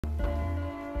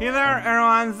Hey there,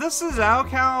 everyone. This is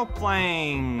Alcal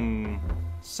playing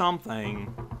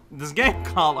something. This game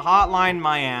called Hotline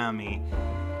Miami.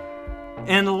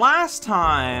 And last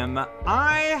time,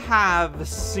 I have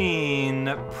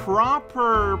seen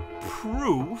proper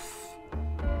proof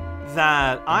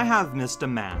that I have missed a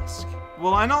mask.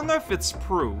 Well, I don't know if it's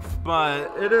proof,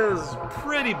 but it is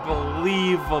pretty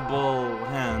believable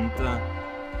hint.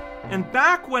 And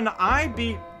back when I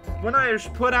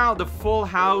put out the Full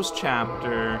House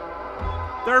chapter,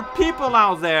 there are people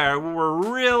out there who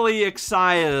were really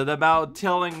excited about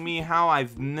telling me how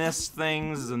I've missed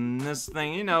things and this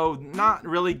thing, you know, not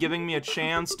really giving me a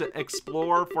chance to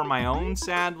explore for my own,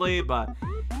 sadly, but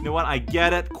you know what, I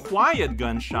get it. Quiet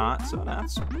gunshot, so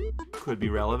that's could be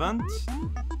relevant.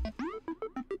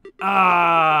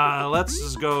 Let's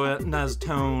just go as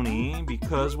Tony,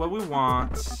 because what we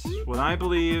want, what I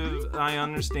believe I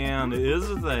understand is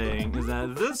the thing, is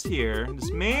that this here,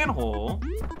 this manhole,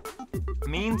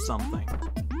 means something.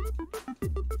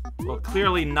 Well,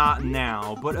 clearly not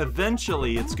now, but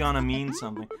eventually it's gonna mean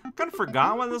something. I kinda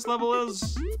forgot what this level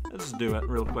is. Let's just do it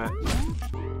real quick.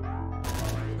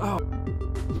 Oh.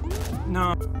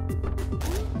 No.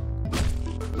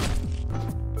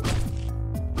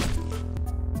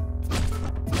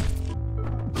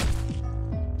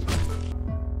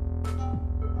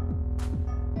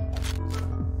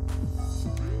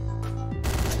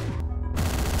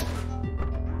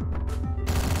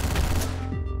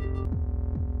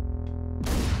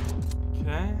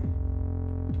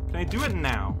 Can I do it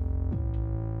now?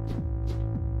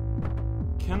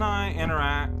 Can I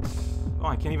interact? Oh,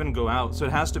 I can't even go out, so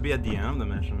it has to be at the end of the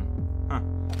mission. Huh.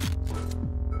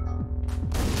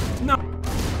 No!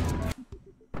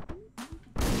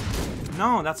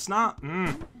 No, that's not...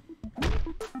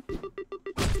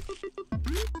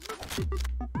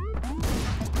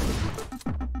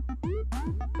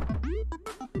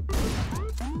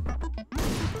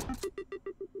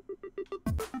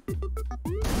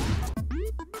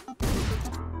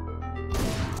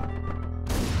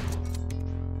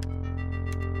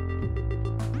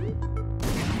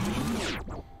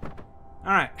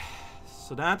 Alright,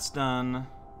 so that's done.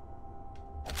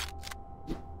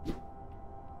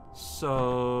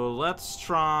 So let's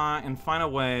try and find a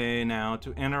way now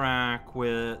to interact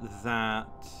with that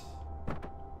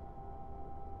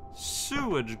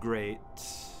sewage grate.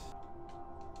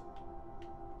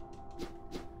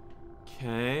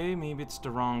 Okay, maybe it's the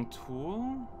wrong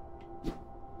tool.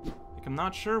 Like, I'm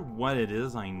not sure what it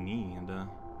is I need.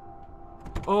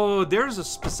 Oh, there's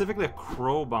specifically a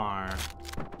crowbar.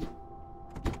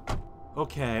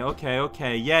 Okay.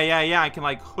 Yeah, I can,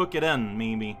 like, hook it in,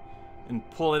 maybe. And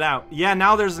pull it out. Yeah,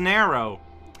 now there's an arrow.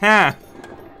 Huh.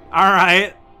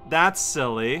 Alright. That's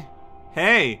silly.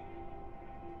 Hey.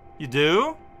 You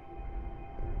do?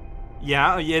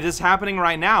 Yeah, it is happening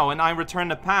right now, and I return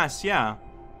to past, yeah.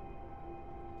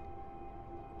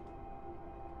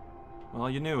 Well,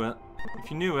 you knew it. If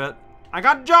you knew it. I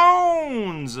got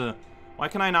Jones! Why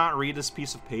can I not read this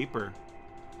piece of paper?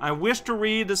 I wish to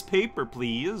read this paper,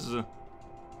 please.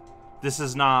 This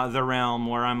is not the realm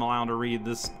where I'm allowed to read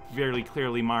this very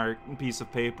clearly marked piece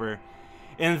of paper.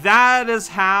 And that is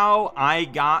how I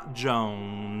got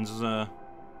Jones.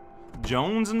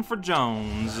 Jonesing for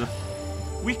Jones.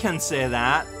 We can say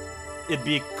that. It'd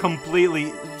be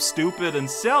completely stupid and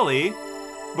silly,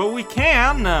 but we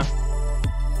can.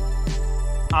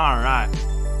 Alright,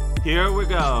 here we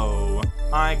go.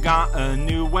 I got a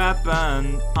new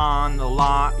weapon on the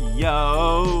lot,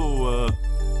 yo.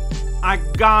 I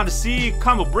got a sea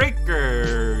combo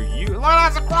breaker. Look,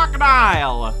 that's a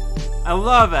crocodile. I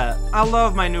love it. I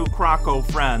love my new croco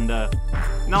friend.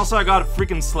 And also I got a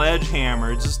freaking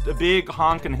sledgehammer, just a big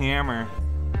honking hammer.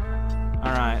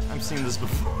 Alright, I've seen this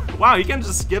before. Wow, you can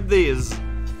just skip these.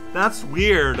 That's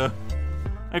weird.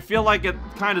 I feel like it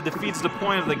kind of defeats the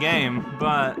point of the game,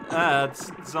 but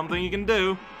it's something you can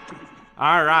do.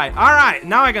 Alright,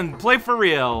 now I can play for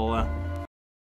real.